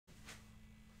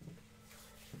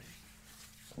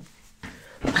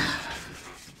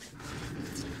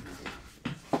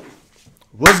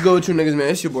What's good with you niggas, man?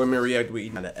 It's your boy, man. React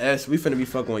with the S. We finna be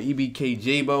fucking with EBK,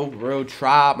 JaayBo, real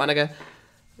tribe, my nigga.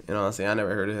 You know what I'm saying? I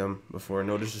never heard of him before,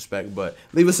 no disrespect, but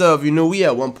leave us up if you new. We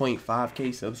at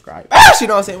 1.5K subscribers. You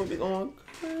know what I'm saying? We be going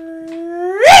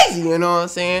crazy, you know what I'm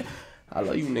saying? I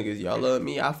love you niggas. Y'all love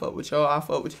me. I fuck with y'all. I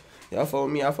fuck with y'all. Fuck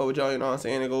with me. I fuck with y'all. You know what I'm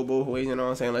saying? It go both ways. You know what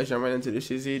I'm saying? Let's jump right into this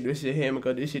shit here. This shit here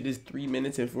because this shit is 3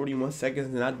 minutes and 41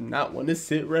 seconds, and I do not want to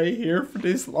sit right here for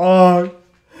this long.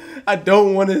 I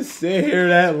don't want to sit here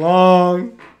that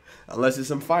long. Unless it's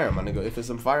some fire, my nigga. If it's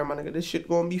some fire, my nigga, this shit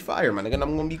gonna be fire, my nigga. And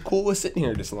I'm gonna be cool with sitting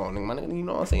here this long, nigga. My nigga, you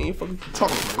know what I'm saying? You fucking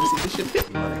talking, man. Let's see this shit hit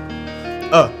me, my nigga.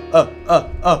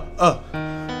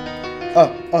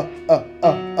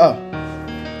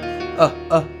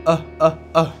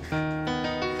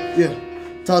 Yeah,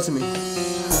 talk to me.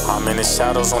 I'm in the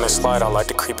shadows on the slide, I like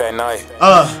to creep at night.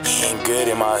 He ain't good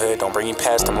in my hood, don't bring him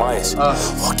past them lights.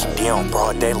 Walking down,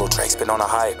 broad day, Lil Drake's been on a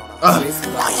hype.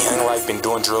 My young life been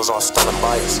doing drills on stolen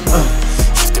bikes.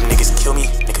 If them niggas kill me,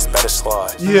 niggas better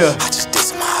slide. Yeah. I just did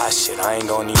some hot shit, I ain't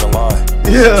gonna even lie.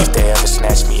 Yeah. If they ever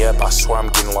snatch me up, I swear I'm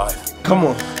getting life. Come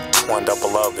on. One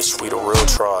double up, bitch, we the real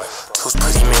try. Two's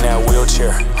put him in that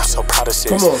wheelchair, I'm so proud of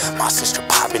sis. My sister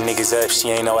popping niggas up, she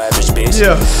ain't no average bitch.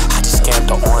 Yeah. I just scammed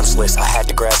the arms list, I had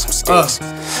to grab some sticks.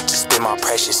 Just spend my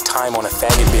precious time on a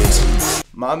faggot bitch.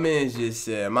 My man just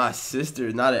said, my sister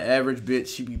is not an average bitch,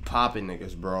 she be popping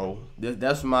niggas, bro.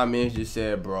 That's what my man just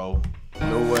said, bro.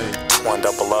 No way. One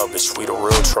double up, bitch, we the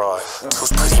real try.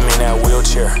 Two's put him in that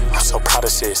wheelchair, I'm so proud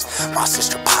of sis. My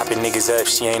sister popping niggas up,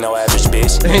 she ain't no average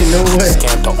bitch. Ain't no way.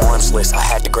 Scammed the arms list, I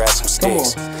had to grab some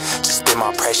sticks. Just spend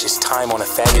my precious time on a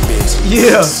faggot bitch.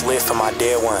 Yeah. Slid for my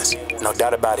dead ones, no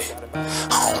doubt about it.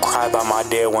 I don't cry about my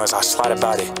dead ones, I slide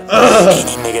about it.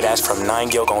 Any nigga that's from 9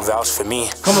 Gil gon' vouch for me.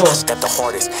 Come on. I step the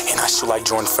hardest, and I shoot like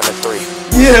Jordan from the 3.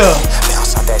 Yeah.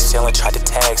 Bounce out that ceiling, tried to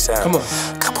tag some. Come on.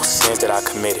 Couple sins that I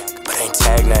committed, but ain't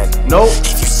tag nothing. Nope.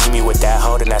 If you see me with that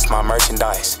hoe, then that's my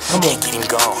merchandise. Come on. Can't get him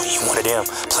gone, he one of them,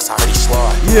 plus I already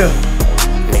slide. Yeah.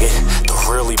 Nigga, the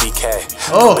real EBK.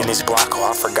 In this block, oh,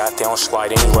 I forgot they don't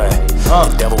slide anyway.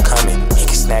 The devil coming, he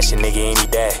can snatch a nigga any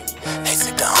day. They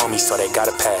took the homies, so they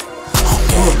gotta pay.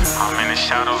 I'm in the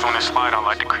shadows on the slide, I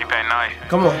like to creep at night.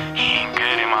 Come on. He ain't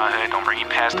good in my hood, don't bring him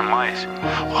past them lights.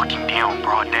 Walking down,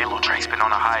 broad day, Lil Drake's been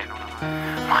on a hype.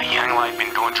 My young life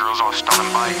been doing drills on stolen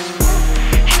bikes.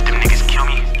 If them niggas kill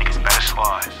me, niggas better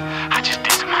slide. I just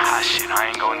did some hot shit,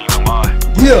 I ain't gonna even lie.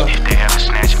 Yeah. If they ever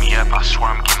snatch me up, I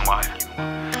swear I'm getting life.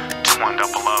 2-1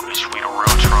 double up, bitch, we the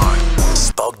real try.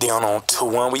 Spoke down on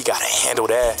 2-1, we gotta handle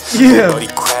that. Yeah. But he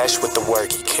crashed with the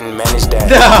work, he couldn't manage that.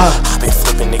 I been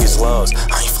flipping niggas loves,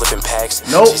 I ain't flipping packs.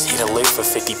 Nope. Just hit a lick for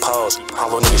 50 poles, my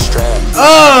little nigga strapped.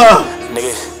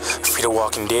 Nigga, free the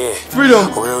walking dead. Freedom.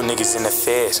 Real niggas in the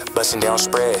feds, busting down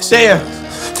spreads. Damn.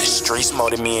 The streets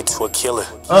molded me into a killer.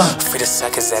 Free the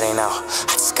suckers that ain't out,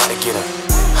 I just gotta get them.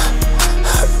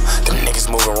 Them niggas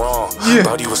moving wrong. Yeah.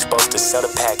 Brody was supposed to sell the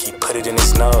pack, he put it in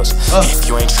his nose. If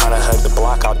you ain't tryna hug the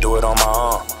block, I'll do it on my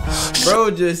own.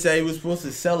 Bro just said he was supposed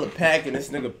to sell a pack and this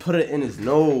nigga put it in his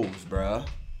nose, bruh.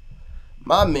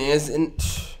 My man's in.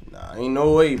 Nah, ain't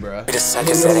no way, bruh. Free the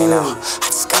suckers that ain't out, I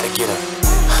just gotta get them.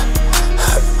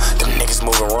 Them niggas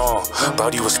moving wrong.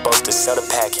 Brody was supposed to sell the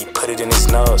pack, he put it in his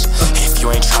nose. If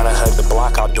you ain't tryna hug the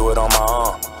block, I'll do it on my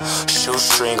own.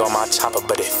 Shoestring on my chopper,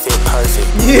 but it fit perfect.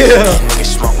 Yeah. Nigga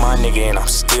smoke my nigga and I'm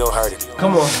still hurting.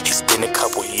 Come on. It's been a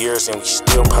couple years and we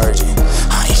still purging.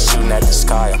 I ain't shooting at the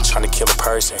sky, I'm trying to kill a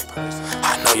person.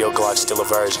 I know your Glock's still a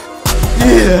virgin.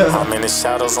 Yeah. I'm in the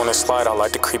shadows on the slide, I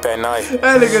like to creep at night.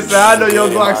 That nigga said, I know your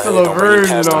Glock's still a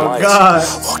virgin, oh God.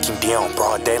 Walking down,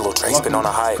 broad day, Lil Drake's been on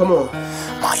a hype. Come on.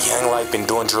 My young life been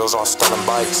doing drills on stolen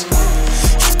bikes.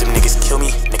 If them niggas kill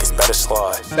me, niggas better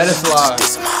slide. Better slide. I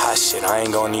just did some hot shit, I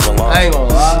ain't gonna even lie. I ain't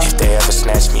gonna lie. If they ever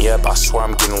snatch me up, I swear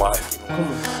I'm getting life. Come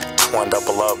on. 1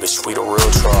 double up, bitch, we the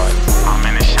real try. I'm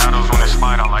in the shadows on the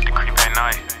slide, I like to creep at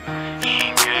night. He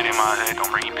ain't good in my hood,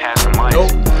 don't bring him past them lights.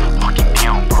 Nope. Walking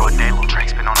down, broad day, Lil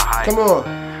Drake's been on a hype. Come on.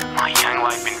 My young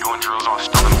life been doing drills on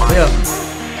stolen bikes. Yeah.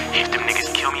 If them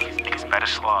niggas kill me, niggas better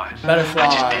slide. Better slide.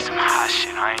 I just did some hot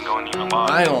shit, I ain't gonna even lie.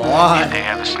 I ain't gonna lie. If they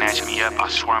ever snatch me up, I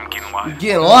swear I'm getting life.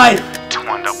 Getting life.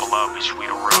 2-1 double up, bitch, we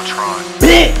the real try.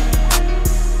 Bitch.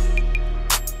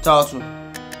 Talk to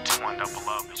him. 2-1 double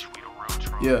up, bitch, we the real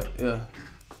try. Yeah.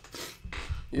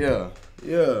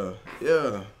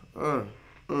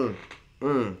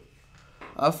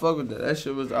 I fuck with that. That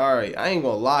shit was alright. I ain't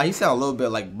gonna lie. He sound a little bit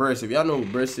like Briss. If y'all know who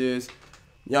Briss is,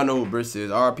 y'all know who Briss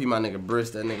is. RP my nigga Briss.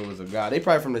 That nigga was a god. They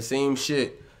probably from the same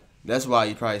shit. That's why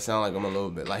you probably sound like him a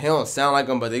little bit. Like, he don't sound like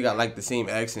him, but they got, like, the same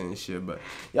accent and shit. But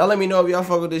y'all let me know if y'all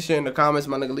fuck with this shit in the comments,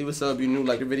 my nigga. Leave us up if you new,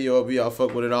 like the video, if y'all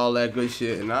fuck with it, all that good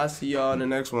shit. And I'll see y'all in the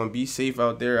next one. Be safe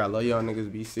out there. I love y'all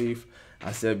niggas. Be safe.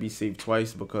 I said be safe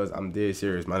twice because I'm dead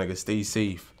serious. My nigga, stay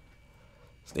safe.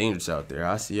 It's dangerous out there.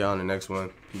 I'll see y'all in the next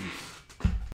one. Peace.